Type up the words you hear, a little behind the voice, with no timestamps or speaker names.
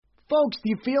Folks, do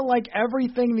you feel like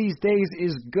everything these days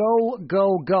is go,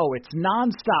 go, go? It's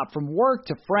nonstop from work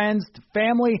to friends to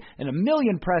family and a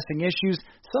million pressing issues.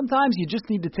 Sometimes you just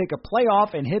need to take a play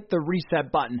off and hit the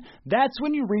reset button. That's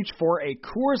when you reach for a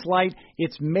Coors Light.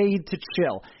 It's made to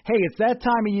chill. Hey, it's that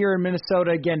time of year in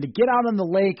Minnesota again to get out on the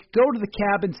lake, go to the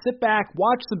cabin, sit back,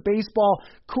 watch some baseball.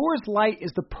 Coors Light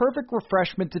is the perfect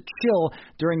refreshment to chill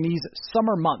during these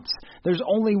summer months. There's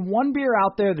only one beer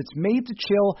out there that's made to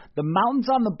chill. The mountains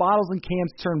on the bottles and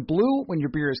cans turn blue when your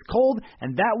beer is cold,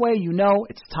 and that way you know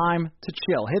it's time to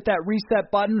chill. Hit that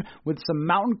reset button with some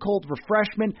mountain cold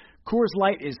refreshment. Coors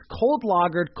Light is cold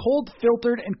lagered, cold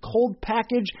filtered, and cold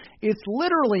packaged. It's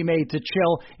literally made to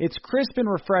chill. It's crisp and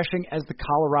refreshing as the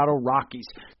Colorado Rockies.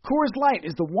 Coors Light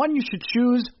is the one you should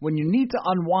choose when you need to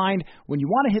unwind, when you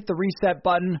want to hit the reset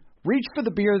button. Reach for the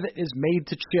beer that is made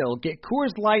to chill. Get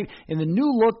Coors Light in the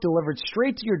new look delivered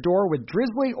straight to your door with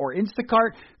Drizzly or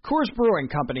Instacart. Coors Brewing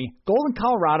Company, Golden,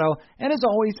 Colorado, and as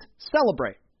always,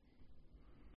 celebrate.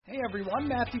 Hey everyone,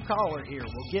 Matthew Collar here.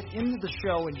 We'll get into the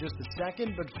show in just a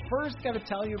second, but first got to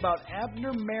tell you about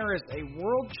Abner Maris, a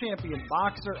world champion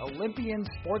boxer, Olympian,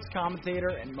 sports commentator,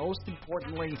 and most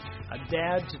importantly, a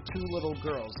dad to two little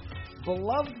girls.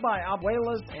 Beloved by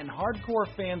abuelas and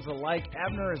hardcore fans alike,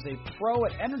 Abner is a pro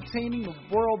at entertaining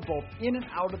the world both in and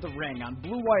out of the ring. On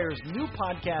Blue Wire's new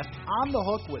podcast, On the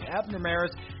Hook with Abner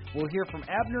Maris, we'll hear from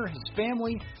Abner, his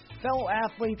family, fellow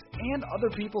athletes, and other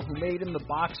people who made him the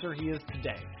boxer he is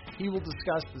today. He will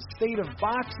discuss the state of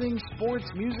boxing, sports,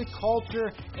 music,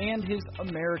 culture, and his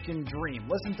American dream.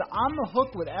 Listen to On the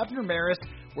Hook with Abner Maris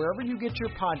wherever you get your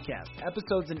podcast.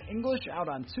 Episodes in English out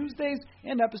on Tuesdays,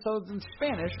 and episodes in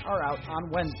Spanish are out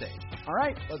on Wednesdays. All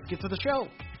right, let's get to the show.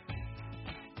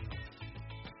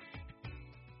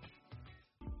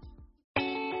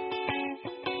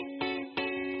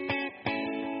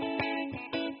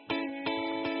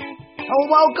 Oh,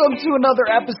 welcome to another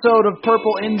episode of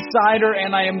Purple Insider,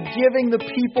 and I am giving the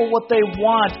people what they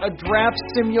want, a draft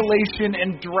simulation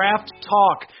and draft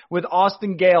talk with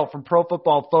Austin Gale from Pro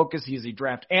Football Focus. He is a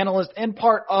draft analyst and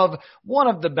part of one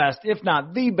of the best, if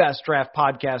not the best, draft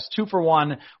podcast, 2 for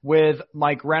 1 with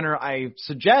Mike Renner. I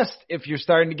suggest if you're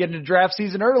starting to get into draft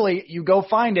season early, you go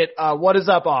find it. What is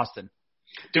up, Austin?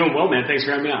 Doing well, man. Thanks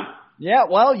for having me on. Yeah,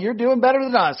 well, you're doing better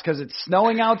than us because it's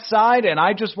snowing outside, and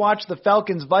I just watched the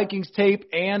Falcons-Vikings tape,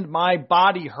 and my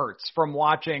body hurts from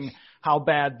watching how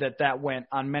bad that went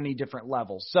on many different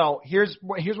levels. So here's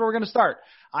where we're going to start.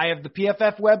 I have the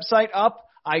PFF website up.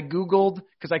 I Googled,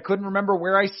 because I couldn't remember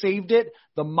where I saved it,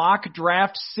 the mock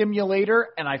draft simulator,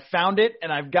 and I found it,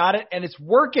 and I've got it, and it's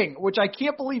working, which I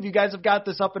can't believe you guys have got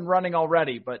this up and running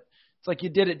already, but it's like you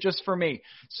did it just for me.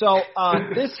 So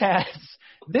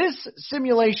this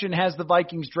simulation has the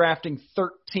Vikings drafting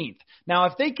 13th. Now,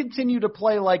 if they continue to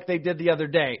play like they did the other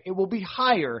day, it will be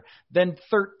higher than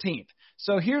 13th.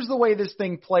 So here's the way this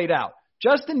thing played out.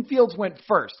 Justin Fields went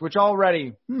first, which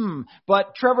already,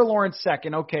 but Trevor Lawrence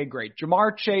second. Okay, great.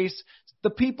 Jamar Chase, the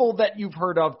people that you've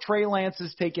heard of. Trey Lance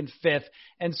is taken 5th.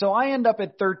 And so I end up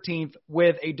at 13th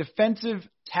with a defensive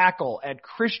tackle at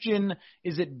Christian,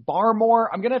 is it Barmore?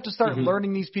 I'm going to have to start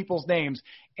learning these people's names.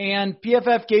 And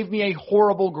PFF gave me a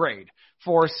horrible grade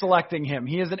for selecting him.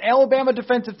 He is an Alabama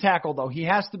defensive tackle, though. He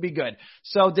has to be good.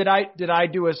 So did I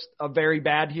do a very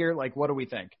bad here? Like, what do we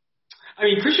think? I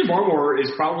mean, Christian Barmore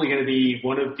is probably going to be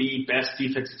one of the best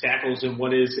defensive tackles in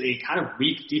what is a kind of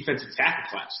weak defensive tackle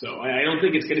class, though. I don't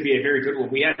think it's going to be a very good one.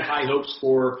 We had high hopes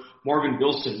for Marvin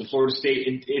Wilson, the Florida State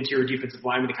interior defensive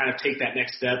lineman, to kind of take that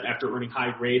next step after earning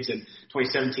high grades in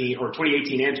 2017 or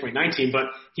 2018 and 2019,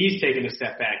 but he's taken a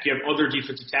step back. You have other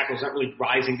defensive tackles not really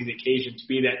rising to the occasion to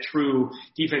be that true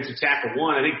defensive tackle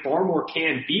one. I think Barmore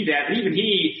can be that, but even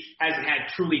he hasn't had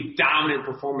truly dominant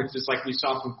performances like we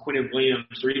saw from Quinnen Williams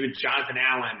or even Jonathan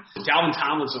Allen, Dalvin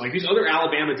Tomlinson. Like these other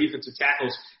Alabama defensive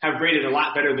tackles have graded a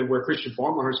lot better than where Christian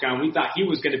Barmore has gone. We thought he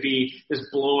was going to be this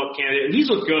blow-up candidate, and he's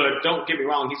looked good. Don't get me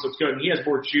wrong, he's looked good, and he has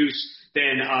more juice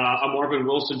than a Marvin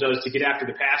Wilson does to get after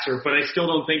the passer. But I still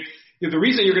don't think the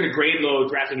reason you're going to grade low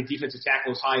drafting a defensive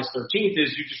tackle as high as 13th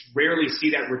is you just rarely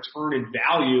see that return in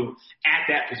value at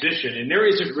that position. And there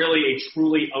isn't really a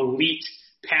truly elite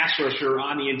pass rusher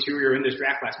on the interior in this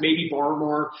draft class. Maybe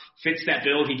Barmore fits that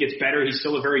bill. He gets better. He's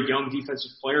still a very young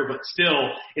defensive player, but still,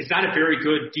 it's not a very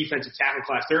good defensive tackle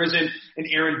class. There isn't an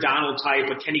Aaron Donald type,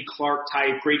 a Kenny Clark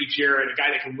type, Grady Jarrett, a guy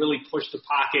that can really push the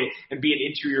pocket and be an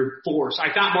interior force.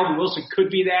 I thought Marvin Wilson could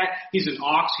be that. He's an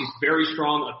ox. He's very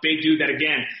strong, a big dude that,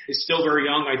 again, is still very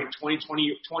young. I think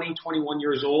 21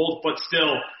 years old, but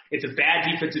still, it's a bad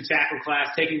defensive tackle class.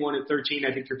 Taking one at 13,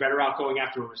 I think you're better off going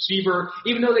after a receiver,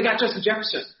 even though they got Justin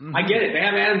Jefferson. I get it. They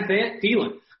have Adam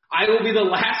Thielen. I will be the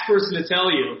last person to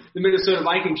tell you the Minnesota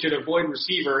Vikings should avoid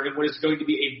receiver in what is going to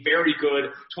be a very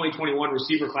good 2021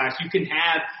 receiver class. You can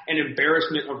have an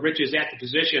embarrassment of riches at the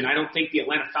position. I don't think the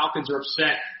Atlanta Falcons are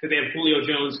upset that they have Julio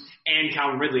Jones and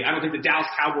Calvin Ridley. I don't think the Dallas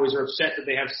Cowboys are upset that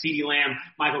they have CeeDee Lamb,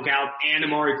 Michael Gallup, and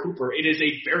Amari Cooper. It is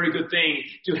a very good thing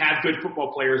to have good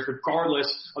football players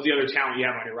regardless of the other talent you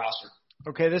have on your roster.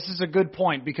 Okay, this is a good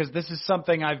point because this is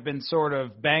something I've been sort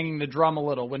of banging the drum a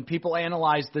little. When people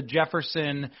analyze the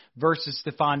Jefferson versus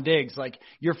Stephon Diggs, like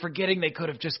you're forgetting they could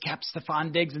have just kept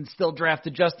Stephon Diggs and still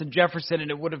drafted Justin Jefferson and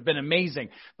it would have been amazing.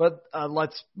 But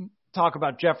let's talk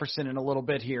about Jefferson in a little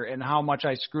bit here and how much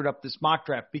I screwed up this mock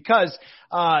draft because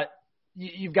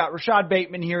you've got Rashad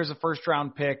Bateman here as a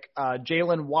first-round pick,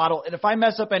 Jalen Waddle. And if I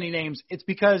mess up any names, it's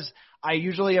because I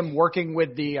usually am working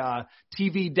with the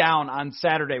TV down on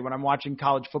Saturday when I'm watching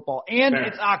college football. And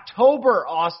It's October,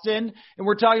 Austin, and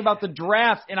we're talking about the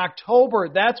draft in October.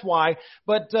 That's why.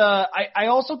 But I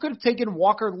also could have taken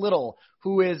Walker Little,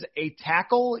 who is a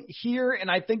tackle here, and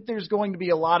I think there's going to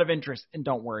be a lot of interest. And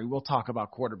don't worry, we'll talk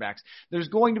about quarterbacks. There's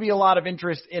going to be a lot of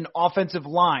interest in offensive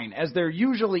line, as there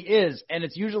usually is, and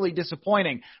it's usually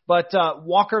disappointing. But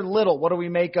Walker Little, what do we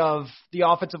make of the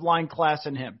offensive line class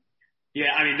in him?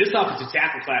 Yeah, I mean, this offensive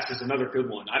tackle class is another good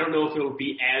one. I don't know if it'll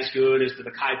be as good as the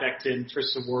Mekhi Becton,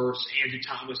 Tristan Wirfs, Andrew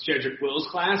Thomas, Jedrick Wills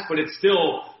class, but it's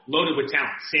still loaded with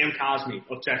talent. Sam Cosmi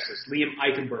of Texas, Liam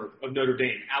Eichenberg of Notre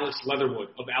Dame, Alex Leatherwood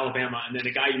of Alabama, and then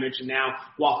a guy you mentioned now,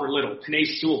 Walker Little, Penei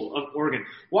Sewell of Oregon.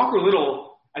 Walker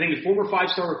Little, I think a former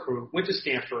 5-star recruit, went to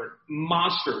Stanford,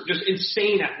 monster, just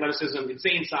insane athleticism,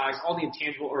 insane size, all the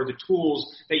intangible or the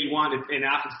tools that you want in an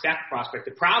offensive tackle prospect.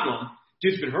 The problem,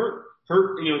 dude's been hurt,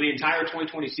 the entire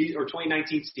 2020 season or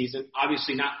 2019 season,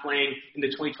 obviously not playing in the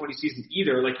 2020 season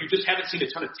either. Like, you just haven't seen a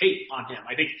ton of tape on him.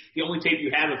 I think the only tape you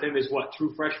have of him is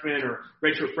true freshman or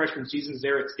redshirt freshman seasons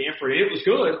there at Stanford. And it was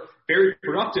good, very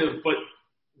productive, but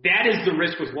that is the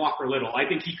risk with Walker Little. I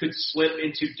think he could slip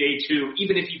into day two,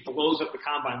 even if he blows up the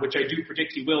combine, which I do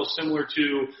predict he will, similar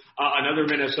to another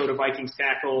Minnesota Vikings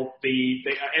tackle, the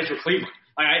Ezra Cleveland.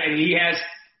 And he has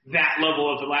that level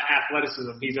of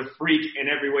athleticism. He's a freak in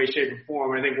every way, shape, and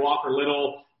form. I think Walker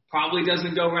Little probably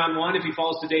doesn't go round one. If he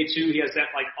falls to day two, he has that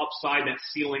upside, that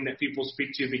ceiling that people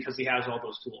speak to because he has all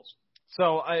those tools.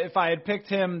 So if I had picked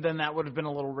him, then that would have been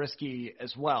a little risky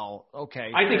as well. Okay.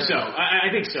 I think so. I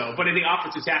think so. But I think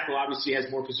offensive tackle obviously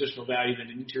has more positional value than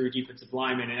an interior defensive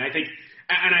lineman. And I think,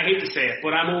 and I hate to say it,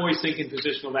 but I'm always thinking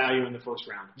positional value in the first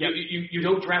round. Yep. You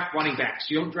don't draft running backs.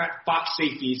 You don't draft box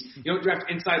safeties. You don't draft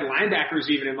inside linebackers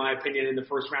even, in my opinion, in the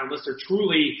first round unless they're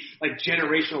truly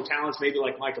generational talents, maybe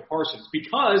like Micah Parsons.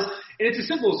 Because, and it's as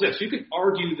simple as this, you can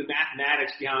argue the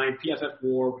mathematics behind PFF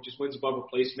WAR, which is wins above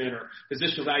replacement or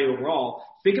positional value overall.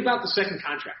 Think about the second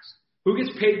contracts. Who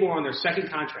gets paid more on their second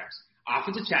contracts?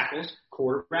 Offensive tackles,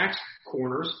 quarterbacks,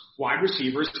 corners, wide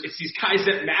receivers. It's these guys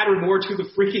that matter more to the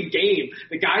freaking game.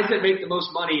 The guys that make the most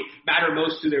money matter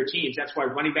most to their teams. That's why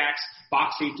running backs,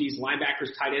 box safeties, linebackers,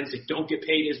 tight ends, they don't get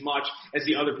paid as much as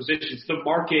the other positions. The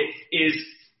market is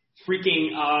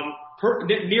freaking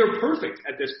near perfect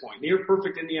at this point, near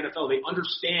perfect in the NFL. They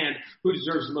understand who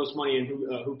deserves the most money and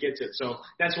who gets it. So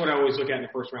that's what I always look at in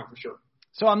the first round for sure.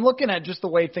 So I'm looking at just the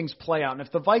way things play out. And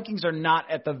if the Vikings are not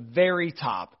at the very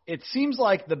top, it seems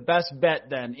like the best bet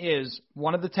then is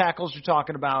one of the tackles you're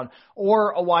talking about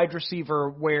or a wide receiver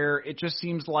where it just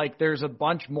seems like there's a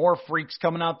bunch more freaks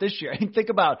coming out this year. I mean, think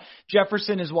about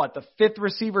Jefferson is the fifth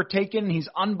receiver taken. He's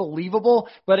unbelievable.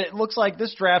 But it looks like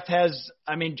this draft has,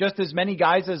 just as many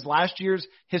guys as last year's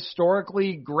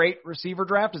historically great receiver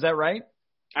draft. Is that right?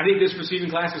 I think this receiving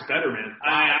class is better, man.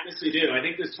 I honestly do. I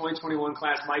think this 2021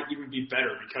 class might even be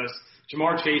better because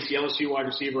Jamar Chase, the LSU wide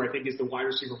receiver, I think is the wide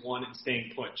receiver one and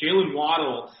staying put. Jalen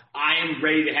Waddle, I am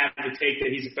ready to have to take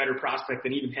that he's a better prospect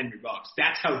than even Henry Ruggs.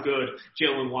 That's how good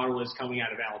Jalen Waddle is coming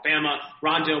out of Alabama.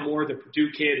 Rondale Moore, the Purdue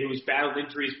kid who's battled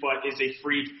injuries but is a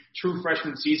freak. True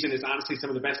freshman season is honestly some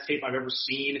of the best tape I've ever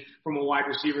seen from a wide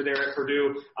receiver there at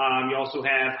Purdue. You also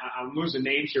have, I'm losing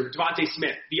names here, but Devontae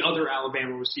Smith, the other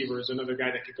Alabama receiver, is another guy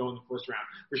that could go in the first round.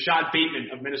 Rashad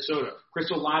Bateman of Minnesota.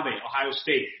 Chris Olave, Ohio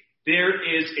State. There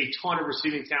is a ton of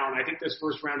receiving talent. I think this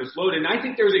first round is loaded, and I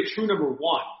think there's a true number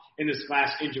one in this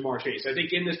class in Jamar Chase. I think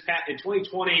in 2020,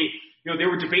 there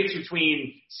were debates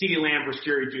between CeeDee Lamb versus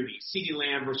Jerry Jeudy, CeeDee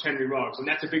Lamb versus Henry Ruggs, and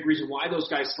that's a big reason why those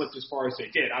guys slipped as far as they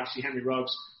did. Obviously, Henry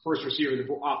Ruggs, first receiver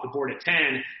off the board at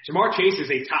 10. Jamar Chase is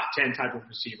a top 10 type of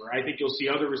receiver. I think you'll see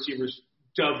other receivers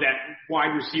dub that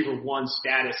wide receiver one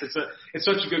status. It's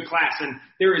such a good class, and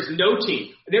there is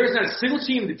not a single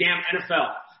team in the damn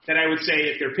NFL that I would say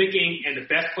if they're picking and the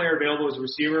best player available is a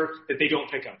receiver, that they don't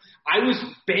pick him. I was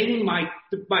banging my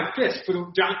my fist for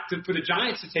the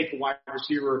Giants to take the wide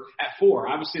receiver at 4.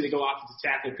 Obviously, they go offensive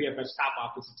tackle, PFF's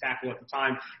top offensive tackle at the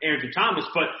time, Andrew Thomas.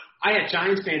 But I had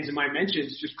Giants fans in my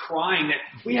mentions just crying that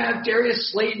we have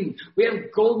Darius Slayton, we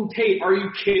have Golden Tate. Are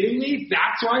you kidding me?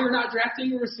 That's why you're not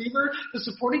drafting a receiver? The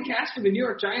supporting cast for the New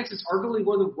York Giants is arguably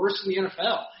one of the worst in the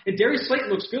NFL. And Darius Slayton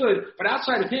looks good, but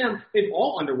outside of him, they've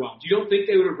all underwhelmed. You don't think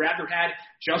they would have rather had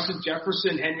Justin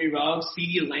Jefferson, Henry Ruggs,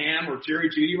 CeeDee Lamb, or Jerry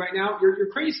Jeudy right now? You're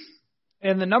crazy.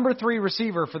 And the number 3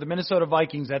 receiver for the Minnesota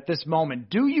Vikings at this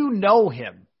moment, do you know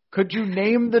him? Could you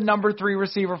name the number 3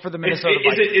 receiver for the Minnesota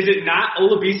Vikings? Is it not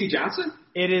Olabisi Johnson?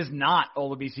 It is not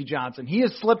Olabisi Johnson. He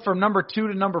has slipped from number 2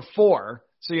 to number 4.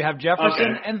 So you have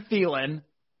Jefferson and Thielen.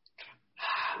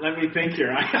 Let me think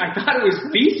here. I thought it was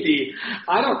BC.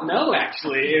 I don't know,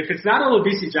 actually. If it's not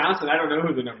Olabisi Johnson, I don't know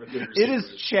who the number 3 receiver is. It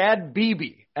is Chad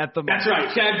Beebe at the moment. That's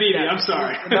right, Chad Beebe. I'm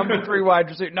sorry. The number 3 wide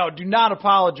receiver. No, do not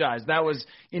apologize. That was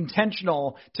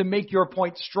intentional to make your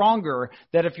point stronger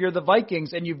that if you're the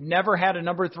Vikings and you've never had a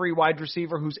number 3 wide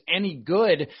receiver who's any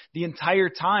good the entire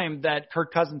time that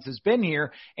Kirk Cousins has been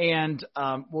here, and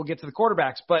we'll get to the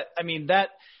quarterbacks. But, I mean, that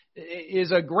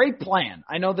is a great plan.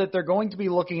 I know that they're going to be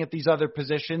looking at these other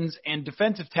positions, and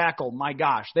defensive tackle, my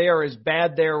gosh, they are as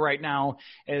bad there right now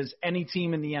as any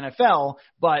team in the NFL,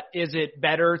 but is it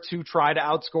better to try to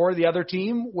outscore the other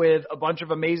team with a bunch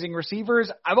of amazing receivers?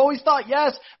 I've always thought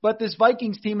yes, but this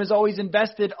Vikings team has always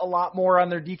invested a lot more on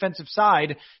their defensive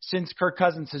side since Kirk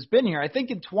Cousins has been here. I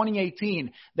think in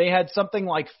 2018, they had something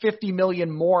like $50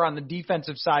 million more on the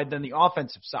defensive side than the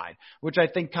offensive side, which I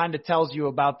think kind of tells you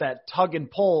about that tug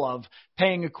and pull of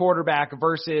paying a quarterback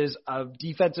versus a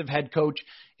defensive head coach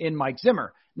in Mike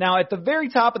Zimmer. Now, at the very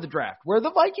top of the draft, where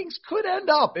the Vikings could end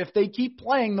up if they keep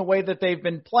playing the way that they've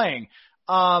been playing,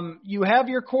 you have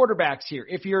your quarterbacks here.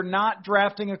 If you're not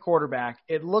drafting a quarterback,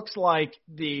 it looks like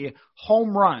the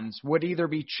home runs would either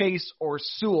be Chase or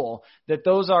Sewell, that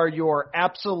those are your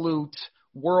absolute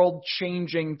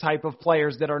world-changing type of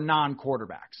players that are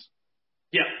non-quarterbacks.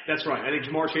 Yeah, that's right. I think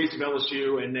Jamar Chase of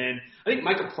LSU, and then I think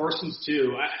Micah Parsons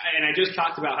too. And I just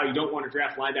talked about how you don't want to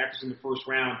draft linebackers in the first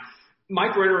round.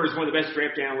 Mike Renner is one of the best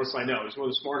draft analysts I know. He's one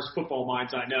of the smartest football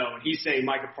minds I know. And he's saying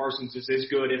Micah Parsons is as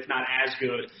good, if not as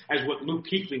good, as what Luke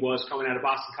Kuechly was coming out of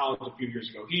Boston College a few years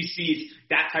ago. He sees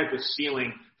that type of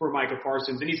ceiling for Micah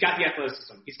Parsons. And he's got the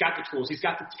athleticism. He's got the tools. He's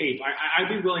got the tape. I'd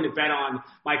be willing to bet on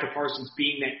Micah Parsons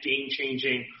being that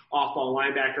game-changing off-ball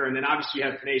linebacker. And then obviously you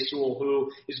have Penei Sewell,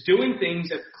 who is doing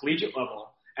things at the collegiate level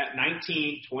at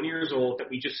 19, 20 years old that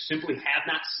we just simply have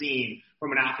not seen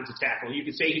from an offensive tackle. You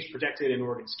could say he's protected in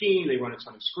Oregon scheme. They run a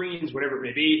ton of screens, whatever it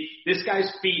may be. This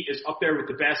guy's feet is up there with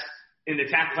the best in the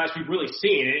tackle class we've really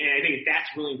seen. And I think that's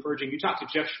really encouraging. You talk to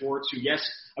Jeff Schwartz, who, yes,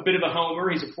 a bit of a homer.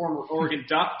 He's a former Oregon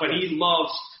Duck, but he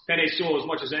loves Penei Sewell as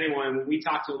much as anyone. And when we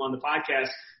talked to him on the podcast,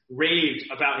 raved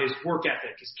about his work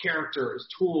ethic, his character, his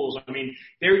tools. I mean,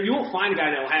 you won't find a guy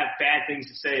that will have bad things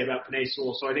to say about Penei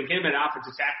Sewell. So I think him at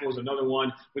offensive tackle is another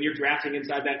one. When you're drafting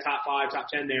inside that top 5, top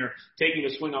 10 there, taking a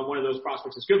swing on one of those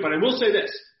prospects is good. But I will say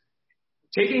this.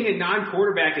 Taking a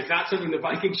non-quarterback is not something the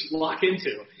Vikings should lock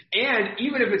into. And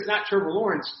even if it's not Trevor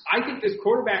Lawrence, I think this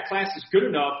quarterback class is good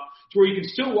enough to where you can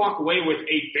still walk away with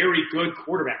a very good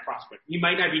quarterback prospect. He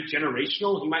might not be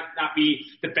generational. He might not be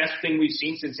the best thing we've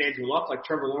seen since Andrew Luck, like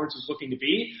Trevor Lawrence is looking to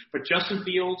be. But Justin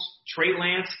Fields, Trey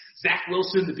Lance, Zach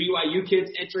Wilson, the BYU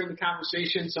kids entering the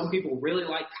conversation. Some people really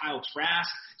like Kyle Trask.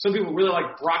 Some people really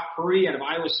like Brock Purdy out of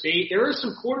Iowa State. There are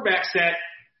some quarterbacks that,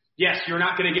 yes, you're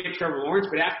not going to get Trevor Lawrence,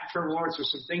 but after Trevor Lawrence,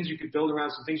 there's some things you could build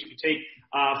around, some things you could take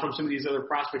from some of these other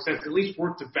prospects that's at least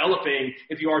worth developing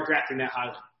if you are drafting that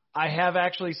highly. I have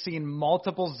actually seen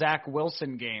multiple Zach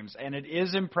Wilson games, and it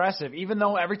is impressive. Even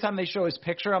though every time they show his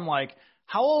picture, I'm like,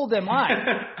 how old am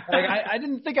I? I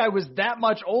didn't think I was that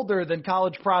much older than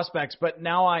college prospects, but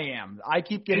now I am. I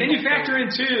keep getting. And then you factor in,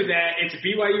 too, that it's a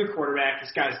BYU quarterback.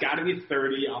 This guy's got to be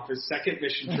 30 off his second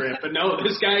mission trip. But no,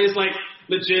 this guy is like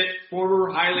legit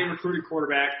former highly recruited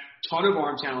quarterback, ton of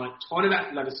arm talent, ton of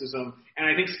athleticism, and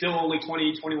I think still only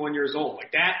 20, 21 years old.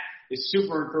 Like that is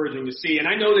super encouraging to see. And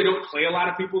I know they don't play a lot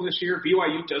of people this year.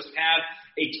 BYU doesn't have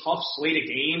a tough slate of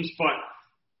games, but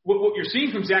what you're seeing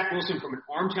from Zach Wilson from an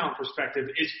arm talent perspective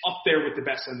is up there with the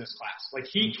best in this class. Like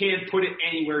he can put it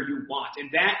anywhere you want.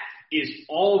 And that is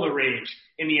all the rage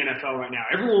in the NFL right now.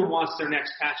 Everyone wants their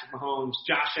next Patrick Mahomes,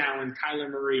 Josh Allen, Kyler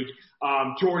Murray,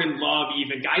 Jordan Love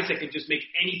even, guys that can just make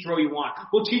any throw you want.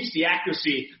 We'll teach the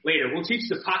accuracy later. We'll teach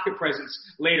the pocket presence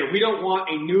later. We don't want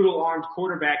a noodle-armed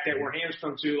quarterback that we're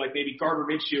hamstrung to like maybe Gardner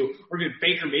Minshew or even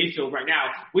Baker Mayfield right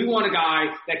now. We want a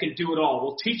guy that can do it all.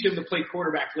 We'll teach him to play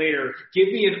quarterback later. Give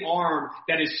me an arm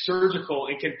that is surgical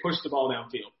and can push the ball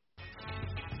downfield.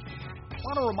 I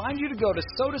want to remind you to go to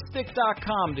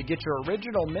sodastick.com to get your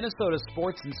original Minnesota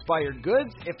sports-inspired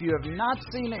goods. If you have not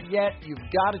seen it yet, you've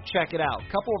got to check it out. A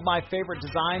couple of my favorite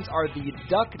designs are the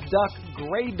Duck Duck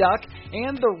Gray Duck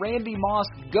and the Randy Moss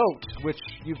Goat, which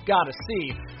you've got to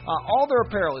see. All their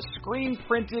apparel is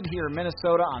screen-printed here in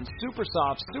Minnesota on super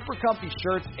soft, super comfy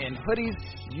shirts and hoodies.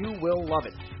 You will love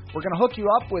it. We're going to hook you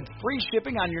up with free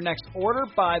shipping on your next order.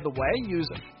 By the way, use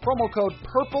promo code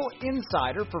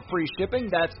PURPLEINSIDER for free shipping.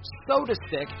 That's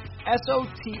SodaStick,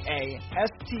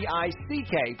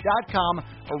 SOTASTICK.com.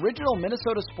 Original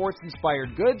Minnesota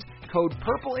sports-inspired goods. Code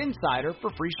PURPLEINSIDER for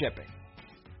free shipping.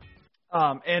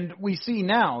 And we see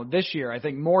now, this year, I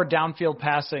think, more downfield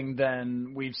passing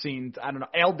than we've seen. I don't know,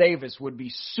 Al Davis would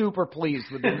be super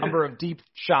pleased with the number of deep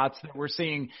shots that we're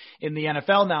seeing in the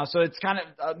NFL now. So it's kind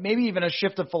of maybe even a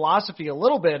shift of philosophy a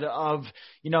little bit of,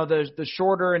 the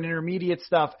shorter and intermediate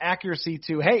stuff, accuracy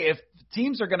to, hey, if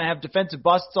teams are going to have defensive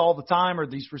busts all the time or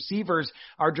these receivers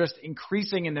are just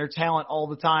increasing in their talent all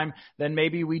the time, then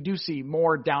maybe we do see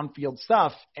more downfield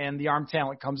stuff and the arm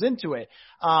talent comes into it.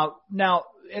 Now,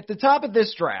 at the top of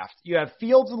this draft, you have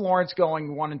Fields and Lawrence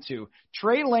going 1 and 2.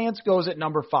 Trey Lance goes at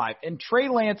number 5. And Trey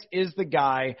Lance is the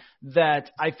guy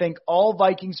that I think all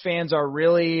Vikings fans are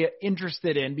really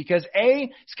interested in because, A,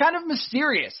 he's kind of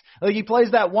mysterious. Like he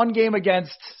plays that one game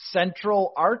against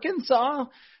Central Arkansas.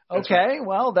 Okay, right.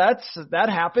 Well, that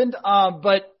happened.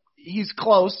 But he's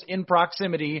close in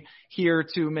proximity here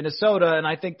to Minnesota, and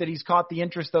I think that he's caught the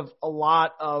interest of a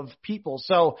lot of people.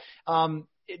 So,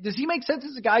 does he make sense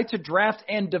as a guy to draft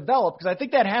and develop? Because I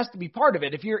think that has to be part of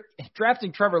it. If you're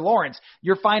drafting Trevor Lawrence,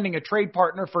 you're finding a trade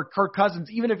partner for Kirk Cousins,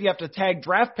 even if you have to tag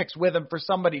draft picks with him for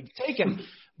somebody to take him.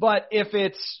 But if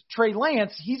it's Trey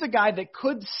Lance, he's a guy that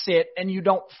could sit and you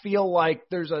don't feel like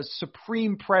there's a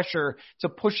supreme pressure to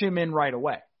push him in right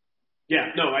away.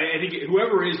 Yeah, no, I think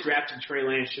whoever is drafting Trey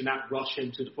Lance should not rush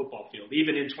him to the football field.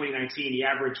 Even in 2019, he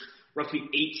averaged roughly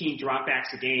 18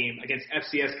 dropbacks a game against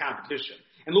FCS competition.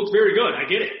 And looked very good. I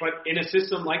get it. But in a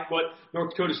system like what North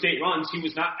Dakota State runs, he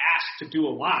was not asked to do a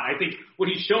lot. I think what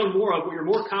he's shown more of, what you're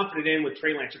more confident in with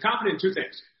Trey Lance, you're confident in two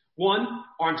things. One,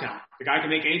 arm talent. The guy can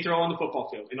make any throw on the football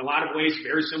field. In a lot of ways,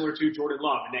 very similar to Jordan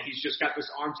Love, in that he's just got this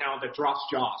arm talent that drops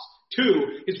jaws.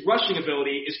 Two, his rushing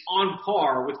ability is on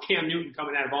par with Cam Newton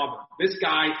coming out of Auburn. This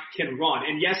guy can run.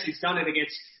 And yes, he's done it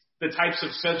against the types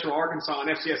of Central Arkansas and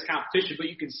FCS competition, but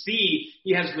you can see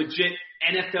he has legit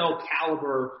NFL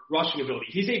caliber rushing ability.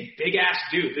 He's a big ass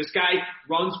dude. This guy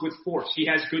runs with force. He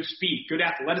has good speed, good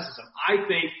athleticism. I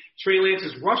think Trey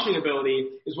Lance's rushing ability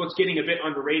is what's getting a bit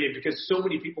underrated because so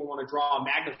many people want to draw a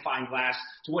magnifying glass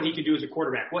to what he can do as a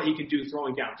quarterback, what he can do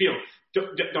throwing downfield.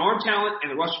 The arm talent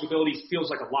and the rushing ability feels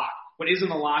like a lock. What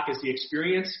isn't a lock is the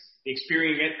experience against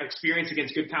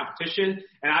good competition,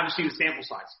 and obviously the sample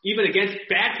size. Even against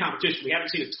bad competition, we haven't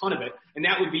seen a ton of it, and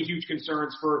that would be huge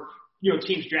concerns for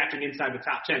teams drafting inside the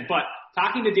top 10. But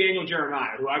talking to Daniel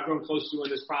Jeremiah, who I've grown close to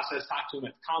in this process, talked to him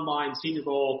at the Combine, Senior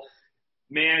Bowl,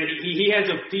 man, he has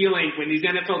a feeling when these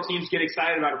NFL teams get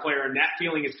excited about a player, and that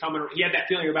feeling is coming. He had that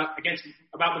feeling about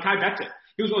Mekhi Becton.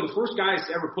 He was one of the first guys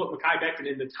to ever put Mekhi Becton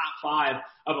in the top 5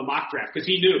 of a mock draft because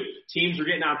he knew teams were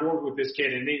getting on board with this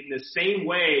kid. And in the same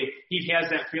way, he has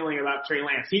that feeling about Trey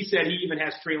Lance. He said he even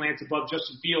has Trey Lance above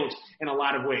Justin Fields in a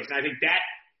lot of ways. And I think that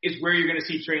is where you're going to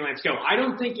see Trey Lance go. I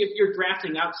don't think if you're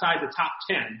drafting outside the top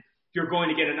 10, you're going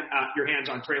to get your hands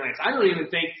on Trey Lance. I don't even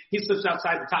think he slips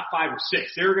outside the top 5 or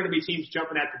 6. There are going to be teams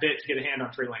jumping at the bit to get a hand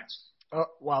on Trey Lance.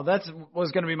 Well, that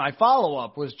was going to be my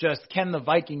follow-up, was just, can the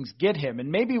Vikings get him? And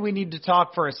maybe we need to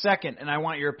talk for a second, and I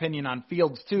want your opinion on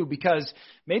Fields too, because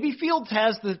maybe Fields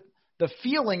has the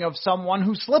feeling of someone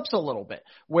who slips a little bit,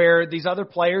 where these other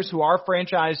players who are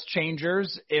franchise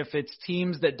changers, if it's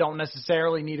teams that don't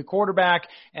necessarily need a quarterback,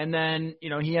 and then,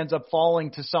 he ends up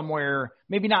falling to somewhere,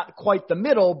 maybe not quite the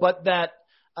middle, but that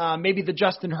maybe the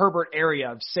Justin Herbert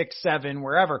area of 6, 7,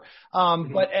 wherever.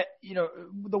 But,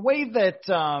 the way that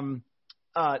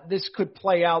this could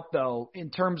play out, though, in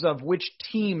terms of which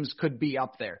teams could be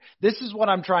up there. This is what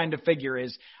I'm trying to figure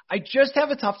is I just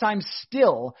have a tough time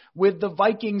still with the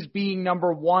Vikings being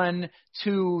number 1,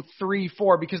 2, 3,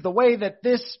 4, because the way that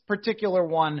this particular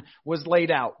one was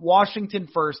laid out, Washington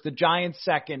first, the Giants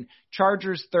second,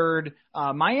 Chargers third,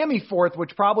 Miami fourth,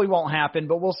 which probably won't happen,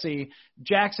 but we'll see.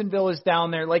 Jacksonville is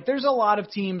down there. Like, there's a lot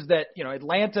of teams that,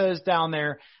 Atlanta is down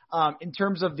there in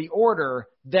terms of the order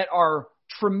that are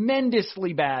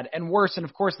tremendously bad and worse, and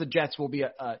of course the Jets will be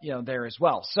there as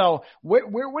well. So what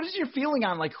is your feeling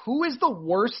on, like, who is the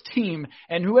worst team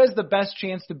and who has the best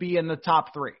chance to be in the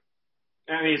top 3?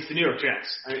 I mean, it's the New York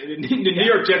Jets. The New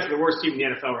York Jets are the worst team in the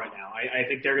NFL right now. I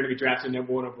think they're going to be drafted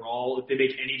number 1 overall. If they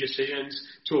make any decisions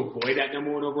to avoid that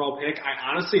number 1 overall pick, I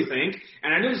honestly think,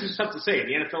 and I know this is tough to say,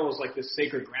 the NFL is like this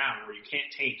sacred ground where you can't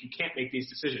tank, you can't make these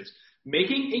decisions.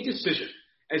 Making a decision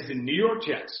as the New York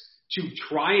Jets to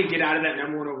try and get out of that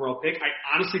number 1 overall pick,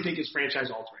 I honestly think is franchise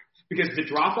altering. Because the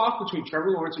drop-off between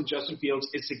Trevor Lawrence and Justin Fields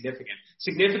is significant.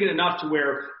 Significant enough to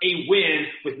where a win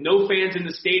with no fans in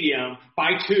the stadium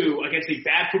by 2 against a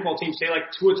bad football team, say like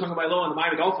Tua Tagovailoa and the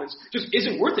Miami Dolphins, just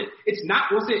isn't worth it. It's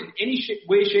not worth it in any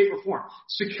way, shape, or form.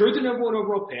 Secure the number 1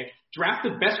 overall pick, draft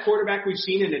the best quarterback we've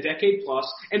seen in a decade plus,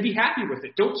 and be happy with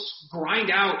it. Don't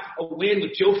grind out a win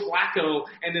with Joe Flacco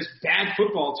and this bad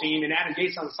football team and Adam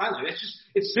Gase on the sideline.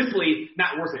 It's simply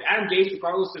not worth it. Adam Gase,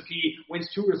 regardless if he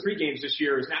wins 2 or 3 games this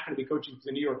year, is not going to be coaching for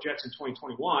the New York Jets in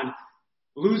 2021.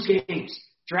 Lose games.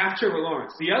 Draft Trevor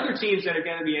Lawrence. The other teams that are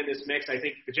going to be in this mix, I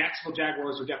think the Jacksonville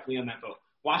Jaguars are definitely on that boat.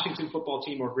 Washington football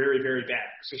team are very, very bad.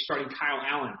 So starting Kyle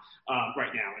Allen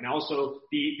right now, and also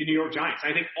the New York Giants.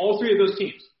 I think all 3 of those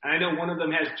teams, and I know one of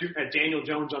them has Daniel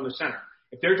Jones on the center.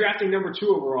 If they're drafting number 2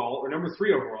 overall or number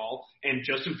 3 overall, and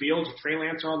Justin Fields or Trey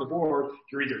Lance are on the board,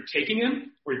 you're either taking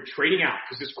him or you're trading out,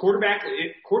 because this quarterback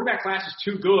class is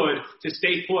too good to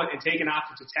stay put and take an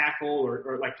offensive tackle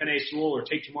or like Penei Sewell or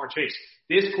take Jamar Chase.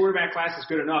 This quarterback class is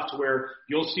good enough to where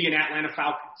you'll see an Atlanta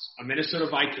Falcons, a Minnesota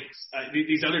Vikings,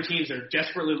 these other teams that are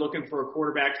desperately looking for a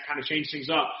quarterback to kind of change things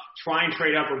up, try and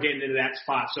trade up or get into that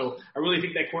spot. So I really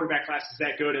think that quarterback class is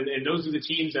that good, and those are the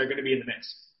teams that are going to be in the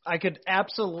mix. I could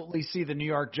absolutely see the New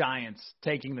York Giants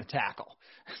taking the tackle.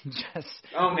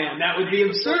 Oh, man, that would be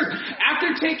absurd.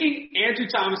 After taking Andrew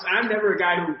Thomas, I'm never a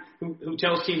guy who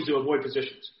tells teams to avoid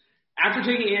positions. After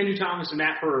taking Andrew Thomas and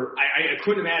Matt Burr, I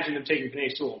couldn't imagine them taking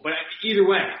Penei Sewell. But either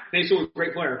way, Penei Sewell is a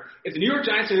great player. If the New York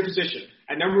Giants are in a position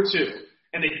at number 2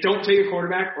 and they don't take a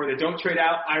quarterback or they don't trade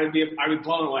out, I would be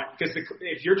blown away. Because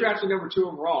if you're drafting number 2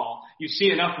 overall, you've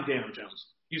seen enough from Daniel Jones.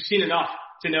 You've seen enough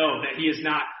to know that he is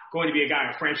not going to be a guy,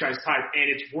 a franchise type, and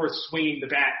it's worth swinging the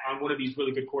bat on one of these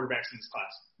really good quarterbacks in this class.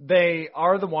 They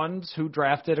are the ones who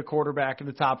drafted a quarterback in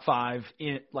the top 5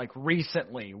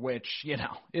 recently, which,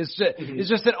 is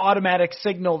just an automatic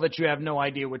signal that you have no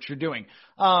idea what you're doing.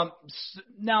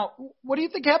 Now, what do you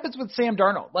think happens with Sam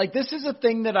Darnold? Like, this is a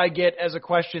thing that I get as a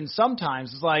question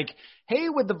sometimes. It's like, hey,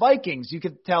 with the Vikings, you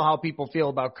could tell how people feel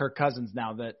about Kirk Cousins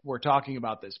now that we're talking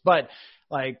about this. But,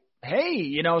 like,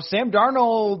 hey, Sam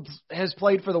Darnold has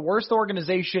played for the worst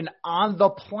organization on the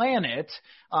planet,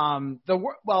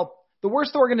 the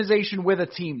worst organization with a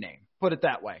team name, put it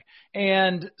that way.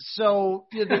 And so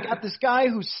they got this guy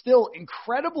who's still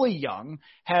incredibly young,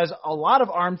 has a lot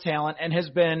of arm talent, and has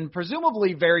been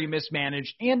presumably very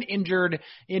mismanaged and injured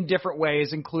in different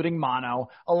ways, including mono,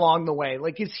 along the way.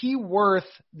 Like, is he worth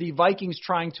the Vikings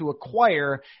trying to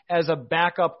acquire as a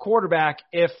backup quarterback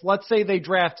if, let's say, they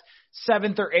draft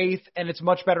 7th or 8th, and it's a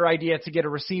much better idea to get a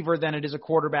receiver than it is a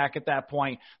quarterback at that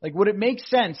point? Like, would it make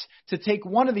sense to take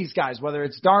one of these guys, whether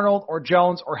it's Darnold or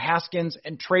Jones or Haskins,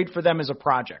 and trade for them as a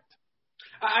project?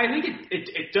 I think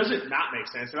it doesn't not make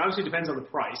sense. It obviously depends on the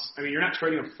price. I mean, you're not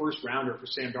trading a first-rounder for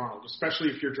Sam Darnold, especially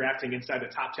if you're drafting inside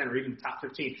the top 10 or even the top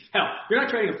 15. Hell, you're not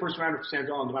trading a first-rounder for Sam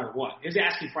Darnold no matter what. His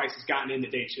asking price has gotten into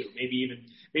day 2,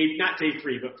 maybe not day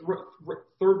 3, but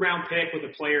third-round pick with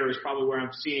a player is probably where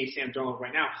I'm seeing Sam Darnold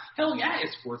right now. Hell yeah,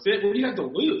 it's worth it. What do you have to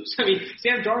lose? I mean,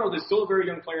 Sam Darnold is still a very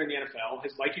young player in the NFL,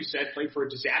 has, like you said, played for a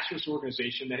disastrous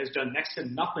organization that has done next to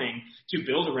nothing to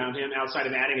build around him outside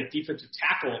of adding a defensive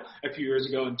tackle a few years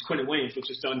ago and Quentin Williams, which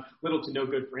has done little to no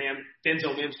good for him.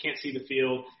 Denzel Mims can't see the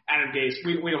field. Adam Gase,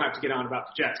 we don't have to get on about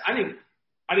the Jets. I think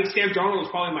Sam Darnold is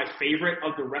probably my favorite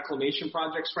of the reclamation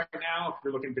projects right now. If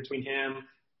you're looking between him,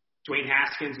 Dwayne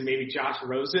Haskins, and maybe Josh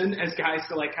Rosen as guys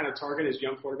to kind of target as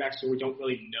young quarterbacks, so we don't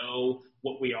really know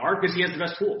what we are, because he has the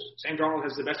best tools. Sam Darnold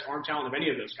has the best arm talent of any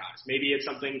of those guys. Maybe it's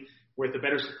something with a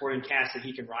better supporting cast that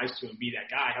he can rise to and be that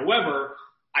guy. However,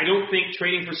 I don't think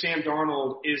trading for Sam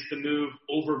Darnold is the move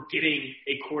over getting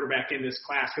a quarterback in this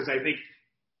class, because I think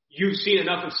you've seen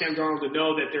enough of Sam Darnold to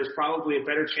know that there's probably a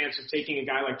better chance of taking a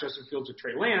guy like Justin Fields or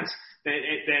Trey Lance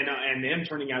and them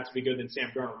turning out to be good than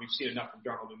Sam Darnold. We've seen enough from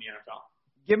Darnold in the NFL.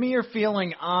 Give me your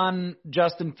feeling on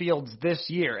Justin Fields this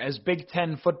year as Big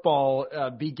Ten football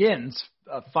begins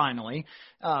finally.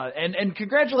 And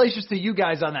congratulations to you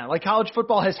guys on that. Like, college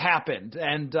football has happened,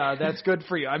 and that's good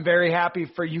for you. I'm very happy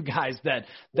for you guys that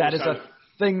is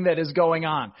thing that is going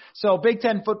on. So Big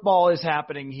Ten football is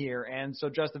happening here, and so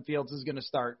Justin Fields is going to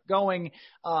start going.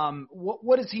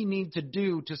 What does he need to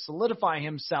do to solidify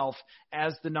himself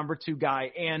as the number 2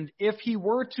 guy? And if he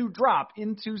were to drop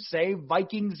into, say,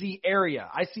 Vikingsy area,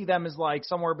 I see them as like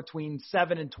somewhere between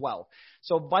 7 and 12.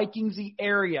 So Vikingsy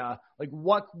area, like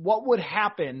what would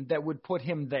happen that would put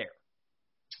him there?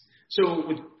 So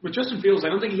with Justin Fields, I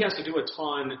don't think he has to do a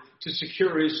ton to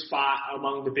secure his spot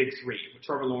among the big 3, with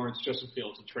Trevor Lawrence, Justin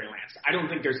Fields, and Trey Lance. I don't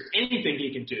think there's anything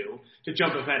he can do to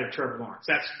jump ahead of Trevor Lawrence.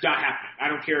 That's not happening. I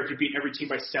don't care if you beat every team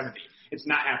by 70. It's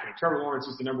not happening. Trevor Lawrence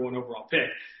is the number 1 overall pick.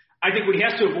 I think what he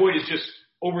has to avoid is just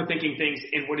overthinking things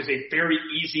in what is a very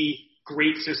easy,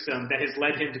 great system that has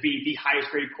led him to be the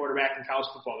highest-rated quarterback in college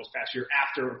football this past year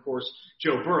after, of course,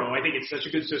 Joe Burrow. I think it's such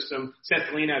a good system. Seth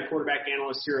Galina, a quarterback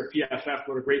analyst here at PFF,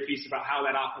 wrote a great piece about how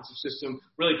that offensive system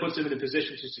really puts him in a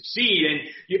position to succeed. And,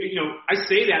 you know, I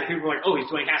say that, people are like, oh, he's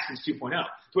Dwayne Haskins 2.0.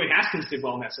 Dwayne Haskins did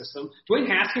well in that system. Dwayne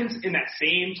Haskins in that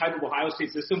same type of Ohio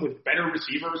State system with better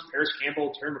receivers, Paris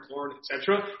Campbell, Terry McLaurin, et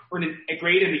cetera, were in a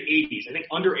grade in the 80s, I think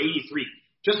under 83.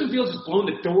 Justin Fields has blown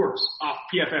the doors off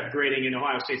PFF grading in the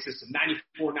Ohio State system,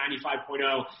 94,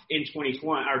 95.0 in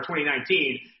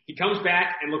 2019. He comes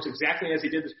back and looks exactly as he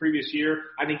did this previous year.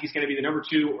 I think he's going to be the number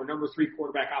 2 or number 3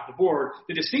 quarterback off the board.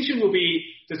 The distinction will be,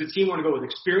 does the team want to go with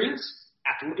experience?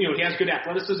 You know, he has good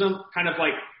athleticism, kind of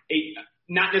like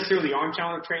not necessarily the arm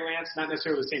talent of Trey Lance, not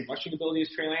necessarily the same rushing ability as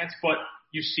Trey Lance, but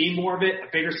you've seen more of it, a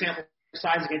bigger sample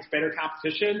size against better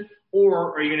competition.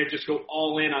 Or are you going to just go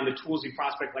all in on the toolsy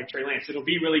prospect like Trey Lance? It'll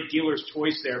be really dealer's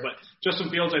choice there. But Justin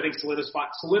Fields, I think,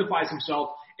 solidifies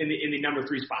himself in the number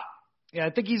 3 spot. Yeah,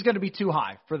 I think he's going to be too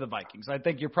high for the Vikings. I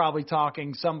think you're probably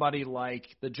talking somebody like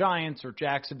the Giants or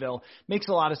Jacksonville. Makes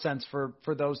a lot of sense for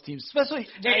those teams, especially.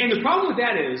 And the problem with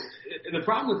that is,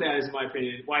 in my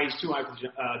opinion, why he's too high for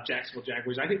Jacksonville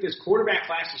Jaguars. I think this quarterback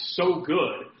class is so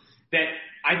good that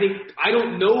I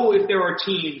don't know if there are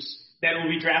teams that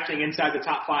will be drafting inside the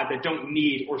top 5 that don't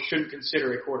need or shouldn't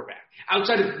consider a quarterback.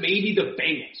 Outside of maybe the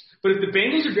Bengals. But if the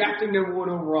Bengals are drafting number 1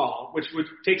 overall, which would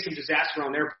take some disaster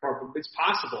on their part, but it's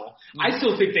possible, I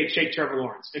still think they'd shake Trevor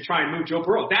Lawrence and try and move Joe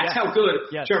Burrow. That's how good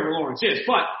Trevor Lawrence is.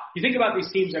 But you think about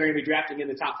these teams that are going to be drafting in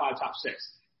the top 5, top 6.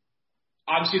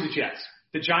 Obviously the Jets.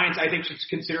 The Giants, I think, should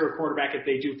consider a quarterback if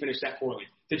they do finish that poorly.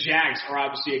 The Jags are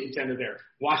obviously a contender there.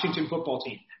 Washington football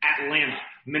team, Atlanta,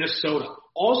 Minnesota.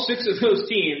 All 6 of those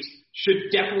teams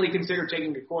should definitely consider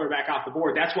taking a quarterback off the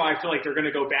board. That's why I feel like they're going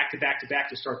to go back to back to back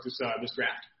to start this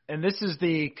draft. And this is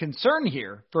the concern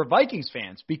here for Vikings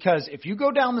fans, because if you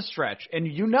go down the stretch and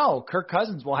you know Kirk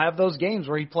Cousins will have those games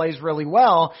where he plays really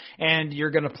well, and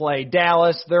you're going to play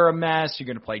Dallas, they're a mess. You're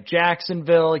going to play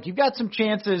Jacksonville. Like, you've got some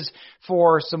chances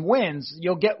for some wins.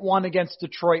 You'll get one against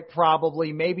Detroit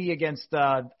probably, maybe against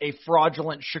a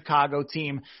fraudulent Chicago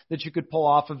team that you could pull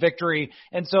off a victory.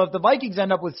 And so if the Vikings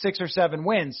end up with 6 or 7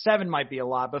 wins, 7 might be a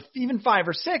lot, but even 5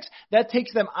 or 6, that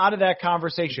takes them out of that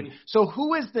conversation. Mm-hmm. So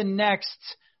who is the next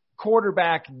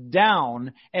quarterback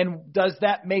down, and does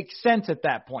that make sense at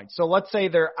that point? So let's say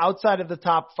they're outside of the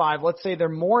top 5. Let's say they're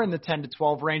more in the 10 to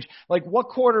 12 range. Like, what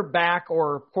quarterback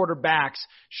or quarterbacks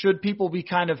should people be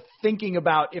kind of thinking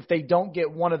about if they don't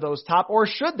get one of those top, or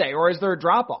should they, or is there a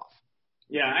drop-off?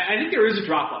 Yeah, I think there is a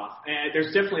drop-off.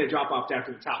 There's definitely a drop-off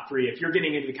after the top 3. If you're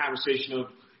getting into the conversation of,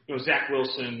 you know, Zach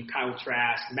Wilson, Kyle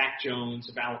Trask, Mac Jones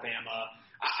of Alabama,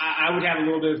 I would have a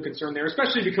little bit of concern there,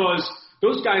 especially because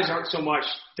those guys aren't so much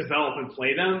develop and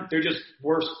play them. They're just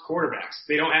worse quarterbacks.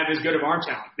 They don't have as good of arm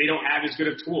talent. They don't have as good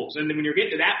of tools. And then when you're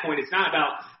getting to that point, it's not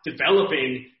about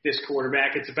developing this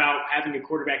quarterback. It's about having a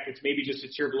quarterback that's maybe just a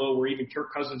tier below where even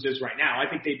Kirk Cousins is right now. I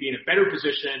think they'd be in a better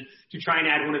position to try and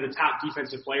add one of the top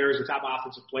defensive players or top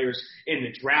offensive players in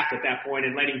the draft at that point,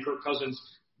 and letting Kirk Cousins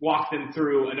walk them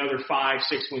through another 5-6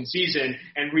 win season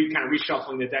and kind of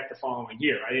reshuffling the deck the following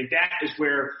year. I think that is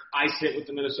where I sit with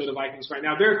the Minnesota Vikings right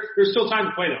now. There's still time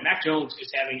to play, though. Mac Jones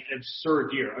is having an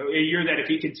absurd year, a year that if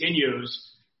he continues,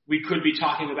 we could be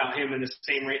talking about him in the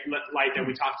same light that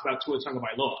we talked about Tua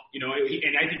Tagovailoa. You know,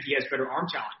 and I think he has better arm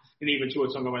talent than even Tua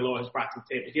Tagovailoa has brought to the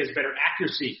table. He has better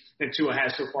accuracy than Tua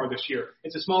has so far this year.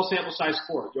 It's a small sample size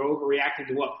score. You're overreacting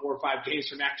to 4 or 5 games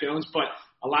for Mac Jones, but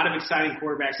a lot of exciting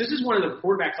quarterbacks. This is one of the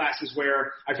quarterback classes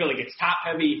where I feel like it's top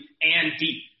heavy and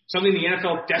deep. Something the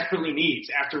NFL desperately needs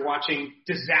after watching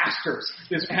disasters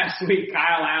this past week.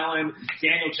 Kyle Allen,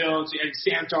 Daniel Jones, and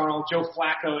Sam Darnold, Joe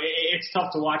Flacco. It's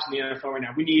tough to watch in the NFL right now.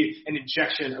 We need an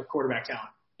injection of quarterback talent.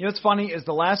 You know what's funny is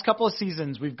the last couple of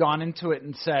seasons we've gone into it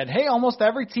and said, hey, almost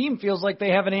every team feels like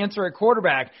they have an answer at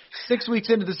quarterback. 6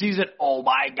 weeks into the season, oh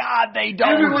my God, they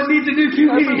don't. Everyone needs a new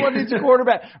QB. Everyone needs a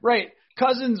quarterback. Right.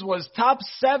 Cousins was top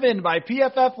 7 by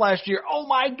PFF last year. Oh,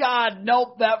 my God.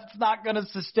 Nope, that's not going to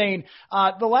sustain.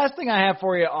 The last thing I have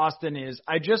for you, Austin, is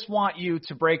I just want you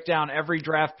to break down every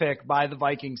draft pick by the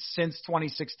Vikings since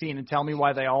 2016 and tell me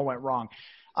why they all went wrong.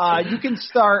 You can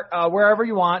start wherever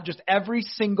you want, just every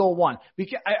single one.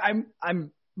 Because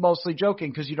I'm mostly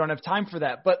joking because you don't have time for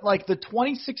that. But like the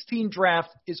 2016 draft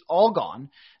is all gone.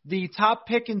 The top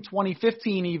pick in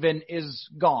 2015 even is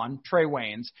gone, Trey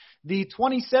Waynes. The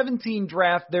 2017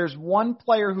 draft, there's one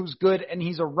player who's good and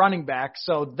he's a running back,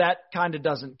 so that kind of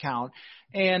doesn't count.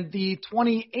 And the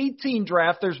 2018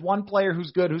 draft, there's one player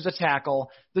who's good who's a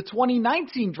tackle. The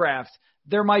 2019 draft,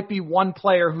 there might be one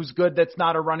player who's good that's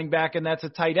not a running back, and that's a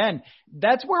tight end.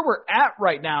 That's where we're at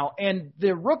right now. And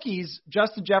the rookies,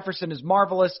 Justin Jefferson is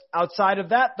marvelous. Outside of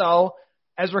that, though,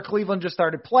 Ezra Cleveland just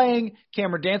started playing.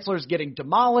 Cameron Dantzler is getting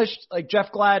demolished. Like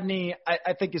Jeff Gladney,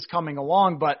 I think is coming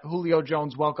along, but Julio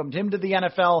Jones welcomed him to the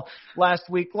NFL last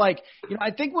week. Like, you know,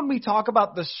 I think when we talk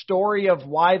about the story of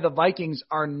why the Vikings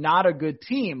are not a good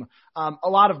team, a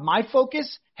lot of my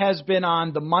focus has been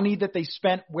on the money that they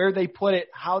spent, where they put it,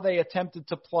 how they attempted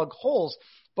to plug holes.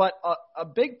 But a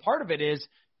big part of it is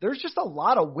there's just a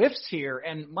lot of whiffs here,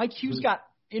 and Mike Hughes got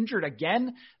injured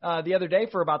again the other day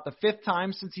for about the 5th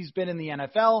time since he's been in the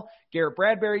NFL. Garrett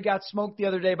Bradbury got smoked the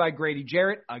other day by Grady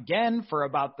Jarrett again for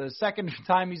about the 2nd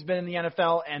time he's been in the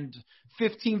NFL and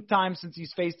 15th time since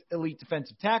he's faced elite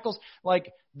defensive tackles.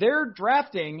 Like, their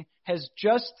drafting has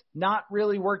just not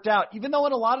really worked out, even though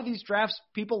in a lot of these drafts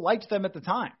people liked them at the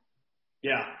time.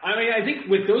 Yeah, I mean, I think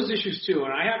with those issues too,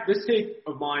 and I have this take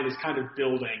of mine is kind of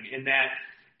building in that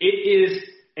it is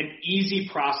an easy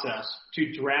process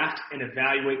to draft and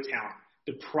evaluate talent.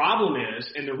 The problem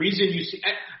is, and the reason you see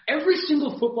every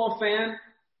single football fan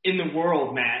in the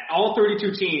world, Matt, all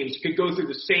 32 teams could go through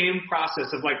the same process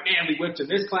of like, man, we whipped in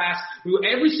this class.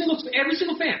 Every single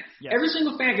fan, every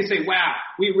single fan can say, wow,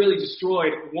 we really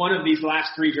destroyed one of these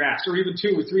last 3 drafts, or even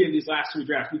 2 or 3 of these last 3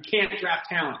 drafts. We can't draft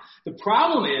talent. The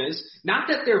problem is not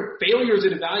that they're failures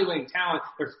at evaluating talent,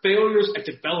 they're failures at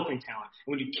developing talent.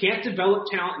 And when you can't develop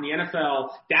talent in the NFL,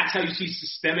 that's how you see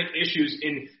systemic issues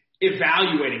in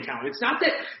evaluating talent. It's not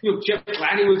that, you know, Jeff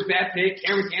Gladney was a bad pick,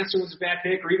 Cameron Dantzler was a bad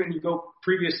pick, or even you go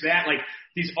previous to that, like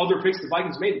these other picks the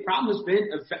Vikings made. The problem has been,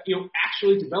 you know,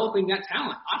 actually developing that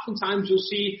talent. Oftentimes you'll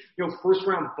see, you know, first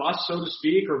round busts, so to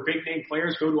speak, or big name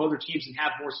players go to other teams and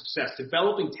have more success.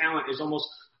 Developing talent is almost,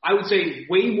 I would say,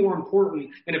 way more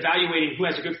important than evaluating who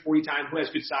has a good 40 time, who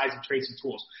has good size and traits and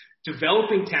tools.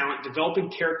 Developing talent, developing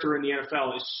character in the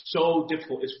NFL is so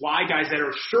difficult. It's why guys that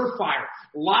are surefire,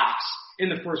 locks in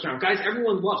the first round, guys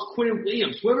everyone loves, Quinnen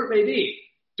Williams, whoever it may be,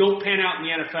 don't pan out in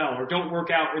the NFL or don't work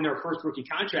out in their first rookie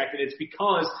contract. And it's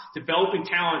because developing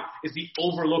talent is the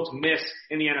overlooked miss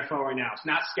in the NFL right now. It's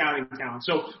not scouting talent.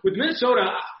 So with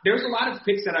Minnesota, there's a lot of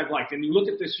picks that I've liked. And you look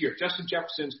at this year, Justin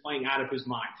Jefferson's playing out of his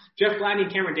mind. Jeff Gladney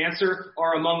and Cameron Dantzler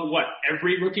are among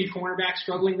every rookie cornerback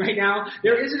struggling right now.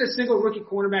 There isn't a single rookie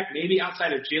cornerback, maybe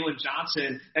outside of Jalen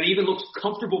Johnson, that even looks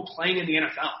comfortable playing in the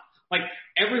NFL. Like,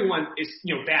 everyone is,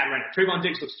 you know, bad right now. Trayvon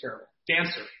Diggs looks terrible.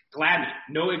 Dantzler, Gladney,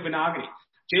 Noah Igbinoghene.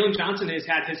 Jalen Johnson has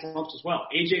had his lumps as well.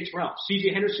 A.J. Terrell.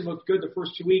 C.J. Henderson looked good the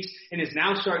first 2 weeks and is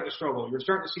now starting to struggle. You're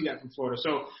starting to see that from Florida.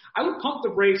 So I would pump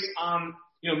the brakes on,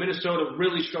 you know, Minnesota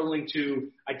really struggling to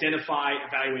identify,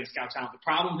 evaluate, and scout talent. The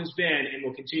problem has been and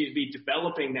will continue to be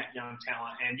developing that young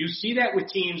talent. And you see that with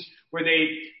teams where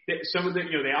some of the,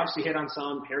 you know, they obviously hit on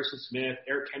some. Harrison Smith,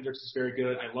 Eric Kendricks is very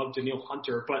good. I love Danielle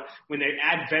Hunter. But when they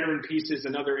add veteran pieces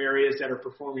in other areas that are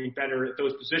performing better at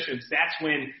those positions, that's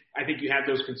when I think you have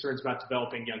those concerns about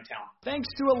developing young talent. Thanks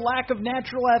to a lack of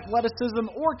natural athleticism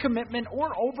or commitment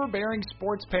or overbearing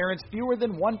sports parents, fewer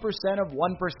than 1% of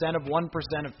 1% of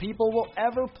 1% of people will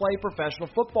ever play professional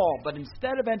football. But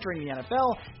instead of entering the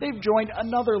NFL, they've joined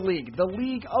another league, the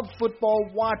League of Football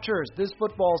Watchers. This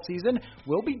football season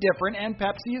will be different, and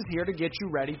Pepsi is here to get you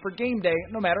ready for game day,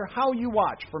 no matter how you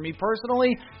watch. For me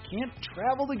personally, can't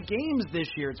travel to games this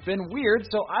year. It's been weird,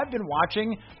 so I've been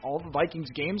watching all the Vikings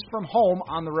games from home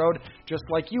on the road, just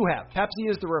like you have. Pepsi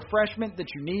is the refreshment that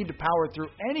you need to power through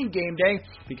any game day,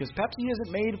 because Pepsi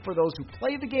isn't made for those who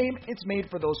play the game, it's made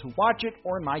for those who watch it,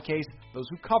 or in my case, those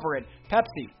who cover it.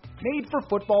 Pepsi, made for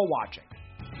football watching.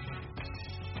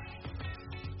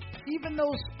 Even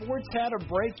though sports had a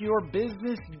break, your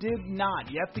business did not.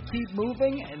 You have to keep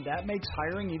moving, and that makes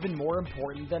hiring even more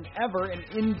important than ever, and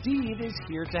Indeed is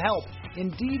here to help.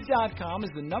 Indeed.com is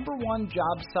the #1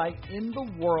 job site in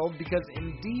the world because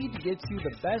Indeed gets you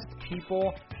the best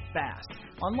people fast.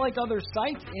 Unlike other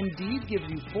sites, Indeed gives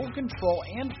you full control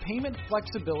and payment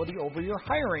flexibility over your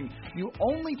hiring. You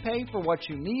only pay for what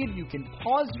you need, you can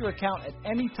pause your account at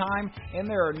any time, and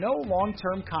there are no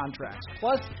long-term contracts.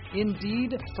 Plus,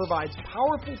 Indeed provides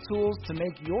powerful tools to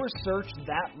make your search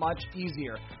that much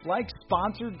easier, like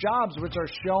sponsored jobs, which are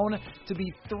shown to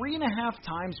be 3.5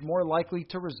 times more likely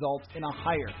to result in a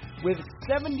hire. With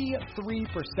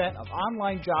 73% of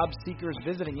online job seekers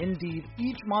visiting Indeed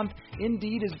each month,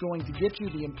 Indeed is going to get you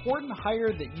the important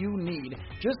hire that you need,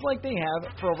 just like they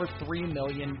have for over 3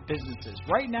 million businesses.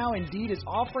 Right now, Indeed is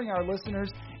offering our listeners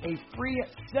a free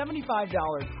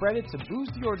 $75 credit to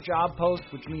boost your job post,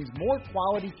 which means more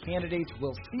quality candidates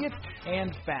will see it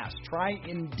and fast. Try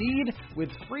Indeed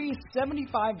with free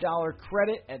 $75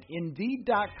 credit at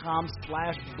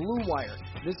Indeed.com/Blue Wire.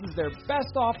 This is their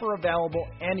best offer available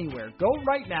anywhere. Go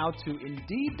right now to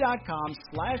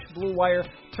Indeed.com/Blue Wire.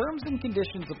 Terms and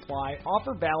conditions apply.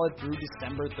 Offer valid through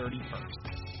December 31st.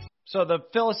 So the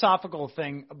philosophical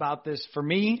thing about this for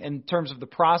me in terms of the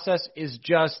process is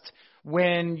just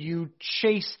when you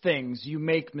chase things, you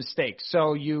make mistakes.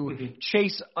 So you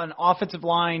chase an offensive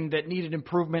line that needed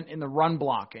improvement in the run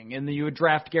blocking, and then you would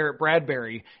draft Garrett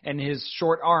Bradbury and his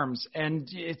short arms. And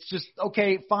it's just,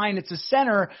 okay, fine, it's a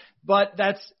center, but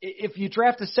if you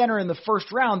draft a center in the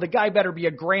first round, the guy better be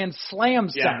a grand slam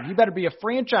center. He better be a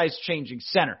franchise-changing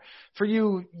center. For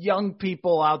you young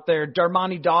people out there,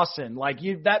 Darmani Dawson,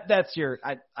 that's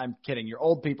I'm kidding, your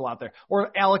old people out there,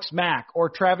 or Alex Mack or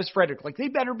Travis Frederick, they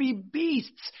better be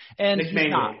beasts, and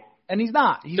he's not. And he's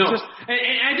not. He's just. And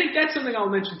I think that's something I'll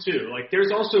mention too.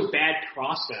 There's also bad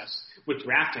process with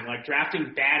drafting.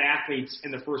 Drafting bad athletes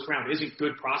in the first round isn't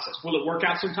good process. Will it work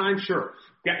out sometimes? Sure.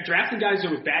 Drafting guys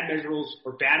with bad measurables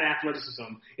or bad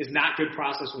athleticism is not good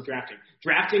process with drafting.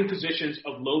 Drafting positions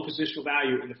of low positional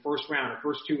value in the first round or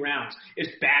first 2 rounds is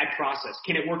bad process.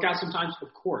 Can it work out sometimes?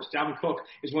 Of course. Dalvin Cook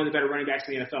is one of the better running backs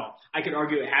in the NFL. I could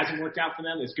argue it hasn't worked out for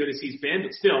them as good as he's been,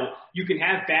 but still, you can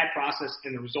have bad process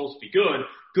and the results be good.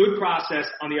 Good process,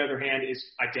 on the other hand, is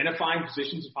identifying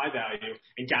positions of high value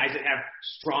and guys that have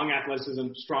strong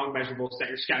athleticism, strong measurables that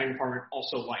your scouting department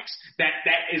also likes. That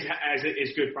is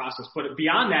good process. But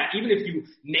beyond that, even if you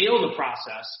nail the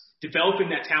process, developing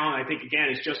that talent, I think, again,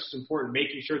 is just as important.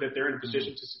 Making sure that they're in a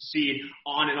position to succeed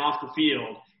on and off the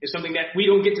field is something that we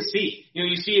don't get to see.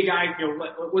 You see a guy,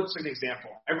 what's an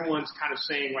example? Everyone's kind of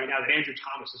saying right now that Andrew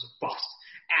Thomas is a bust,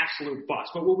 absolute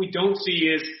bust. But what we don't see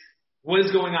is what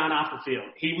is going on off the field.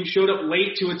 He showed up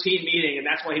late to a team meeting, and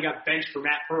that's why he got benched for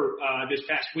Matt Hurt this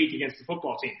past week against the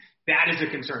football team. That is a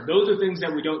concern. Those are things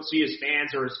that we don't see as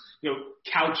fans or as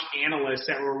couch analysts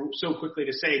that were so quickly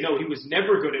to say, no, he was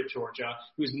never good at Georgia.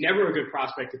 He was never a good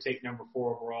prospect to take number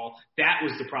 4 overall. That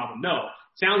was the problem. No,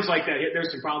 sounds like that there's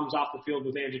some problems off the field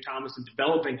with Andrew Thomas, and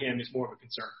developing him is more of a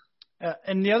concern.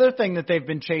 And the other thing that they've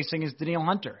been chasing is Danielle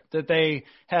Hunter, that they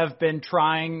have been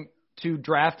trying to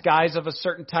draft guys of a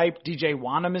certain type. DJ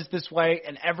Wanham is this way.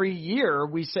 And every year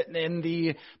we sit in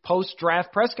the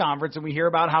post-draft press conference and we hear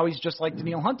about how he's just like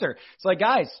Danielle Hunter. It's like,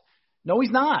 guys, no,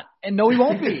 he's not. And no, he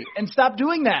won't be. And stop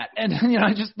doing that. And,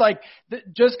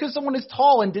 just because someone is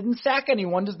tall and didn't sack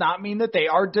anyone does not mean that they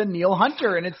are Danielle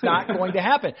Hunter, and it's not going to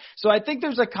happen. So I think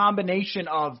there's a combination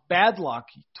of bad luck.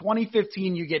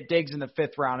 2015, you get Diggs in the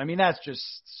 5th round. I mean, that's just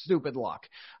stupid luck.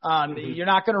 You're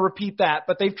not going to repeat that,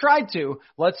 but they've tried to.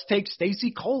 Let's take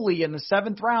Stacy Coley in the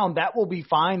 7th round. That will be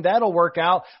fine. That'll work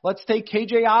out. Let's take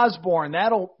KJ Osborne.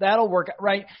 That'll work out,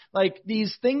 right?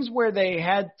 These things where they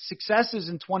had successes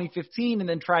in 2015 and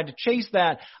then tried to chase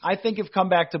that, I think have come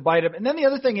back to bite them. And then the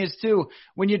other thing is too,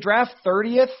 when you draft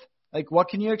 30th, what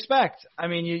can you expect? I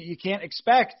mean, you can't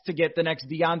expect to get the next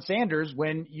Deion Sanders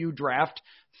when you draft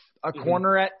a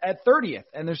corner at 30th,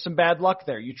 and there's some bad luck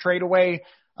there. You trade away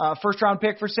first-round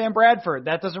pick for Sam Bradford.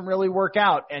 That doesn't really work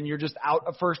out, and you're just out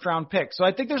a first-round pick. So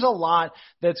I think there's a lot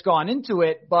that's gone into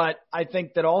it, but I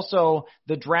think that also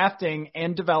the drafting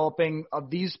and developing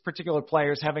of these particular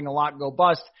players having a lot go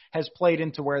bust has played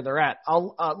into where they're at.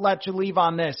 I'll let you leave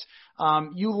on this.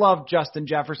 You loved Justin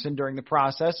Jefferson during the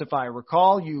process. If I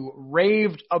recall, you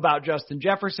raved about Justin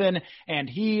Jefferson, and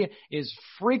he is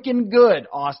freaking good,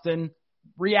 Austin.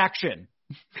 Reaction.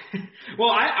 Well,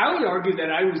 I would argue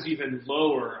that I was even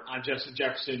lower on Justin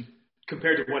Jefferson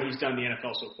compared to what he's done in the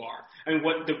NFL so far. I mean,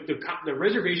 what the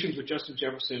reservations with Justin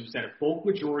Jefferson is that a bulk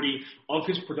majority of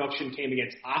his production came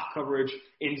against off coverage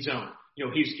in zone.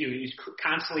 He's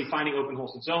constantly finding open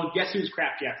holes in zone. Yes, he was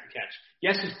crafty after the catch.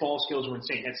 Yes, his ball skills were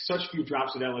insane. Had such few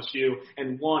drops at LSU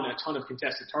and won a ton of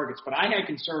contested targets. But I had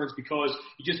concerns because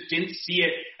you just didn't see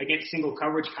it against single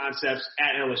coverage concepts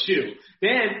at LSU.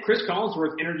 Then Chris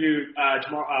Collinsworth interviewed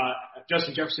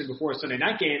Justin Jefferson before a Sunday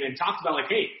night game and talked about, like,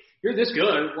 hey, you're this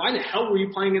good. Why the hell were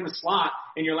you playing in the slot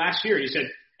in your last year? He said,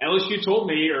 LSU told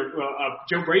me, or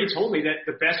Joe Brady told me that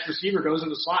the best receiver goes in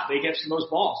the slot. They get the most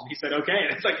balls. And he said, okay.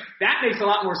 And it's like, that makes a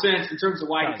lot more sense in terms of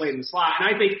why he played in the slot.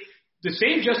 And I think the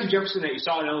same Justin Jefferson that you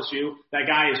saw at LSU, that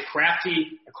guy is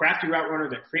crafty, a crafty route runner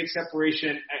that creates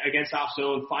separation against off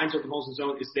zone, finds open holes in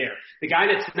zone, is there. The guy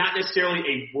that's not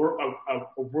necessarily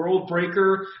a world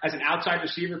breaker as an outside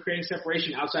receiver creating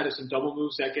separation outside of some double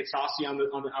moves that get saucy on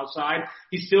the outside,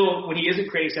 he's still, when he isn't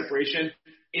creating separation,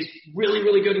 is really,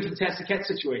 really good in contested catch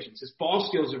situations. His ball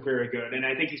skills are very good, and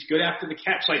I think he's good after the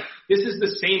catch. Like, this is the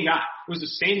same guy. It was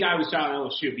the same guy we saw at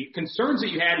LSU. The concerns that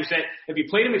you had was that if you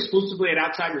played him exclusively at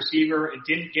outside receiver and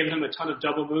didn't give him a ton of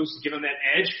double moves to give him that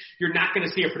edge, you're not going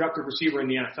to see a productive receiver in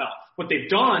the NFL. What they've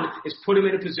done is put him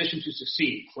in a position to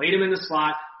succeed. Played him in the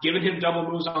slot, given him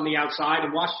double moves on the outside,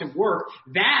 and watched him work.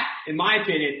 That, in my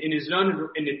opinion, is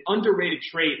an underrated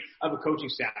trait of a coaching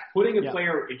staff. Putting a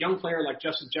young player like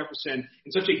Justin Jefferson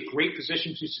in such a great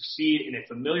position to succeed in a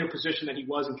familiar position that he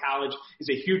was in college is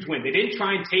a huge win. They didn't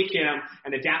try and take him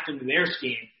and adapt him to their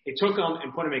scheme. They took him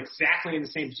and put him exactly in the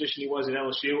same position he was at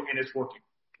LSU, and it's working.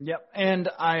 Yep, and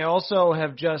I also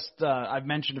have I've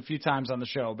mentioned a few times on the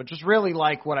show, but just really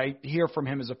like what I hear from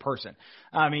him as a person.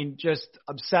 I mean, just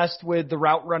obsessed with the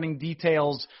route running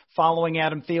details, following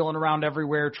Adam Thielen around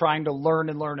everywhere, trying to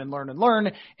learn,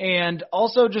 and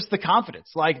also just the confidence.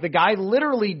 Like, the guy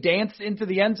literally danced into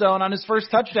the end zone on his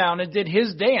first touchdown and did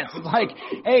his dance. Like,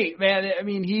 hey, man, I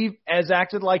mean, he has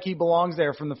acted like he belongs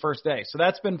there from the first day. So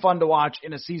that's been fun to watch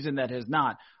in a season that has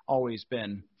not always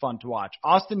been fun to watch.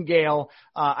 Austin Gayle,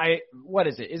 what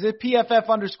is it? Is it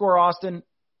PFF_Austin?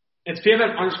 It's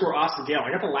PFF_Austin Gayle.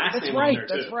 I got the last name on there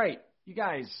too. That's right. You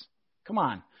guys, come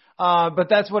on. But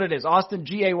that's what it is. Austin,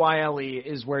 Gayle,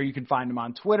 is where you can find him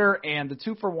on Twitter. And the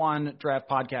 2-for-1 Draft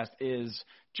Podcast is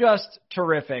just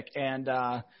terrific. And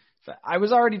I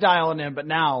was already dialing in, but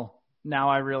now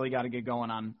I really got to get going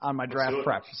on my draft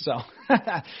prep. So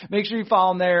make sure you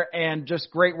follow him there, and just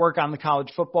great work on the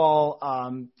college football.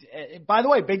 By the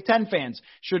way, Big Ten fans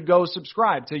should go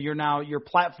subscribe to your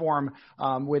platform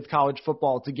with college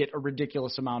football to get a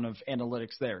ridiculous amount of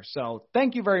analytics there. So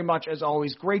thank you very much. As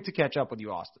always, great to catch up with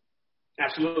you, Austin.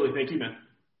 Absolutely. Thank you, man.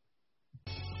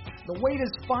 The wait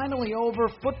is finally over.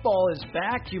 Football is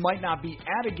back. You might not be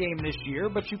at a game this year,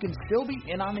 but you can still be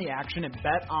in on the action at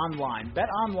BetOnline.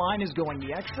 BetOnline is going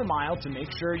the extra mile to make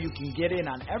sure you can get in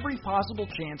on every possible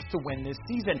chance to win this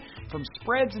season. From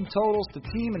spreads and totals to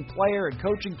team and player and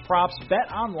coaching props,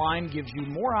 BetOnline gives you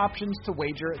more options to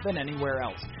wager than anywhere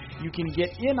else. You can get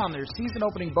in on their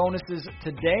season-opening bonuses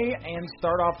today and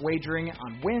start off wagering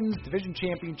on wins, division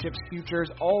championships, futures,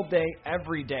 all day,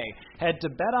 every day. Head to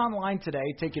BetOnline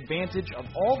today. Take advantage of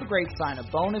all the great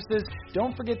sign-up bonuses.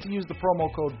 Don't forget to use the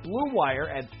promo code BlueWire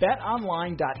at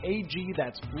betonline.ag.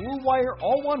 That's BlueWire,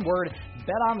 all one word.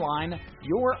 BetOnline,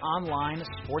 your online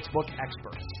sportsbook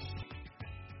experts.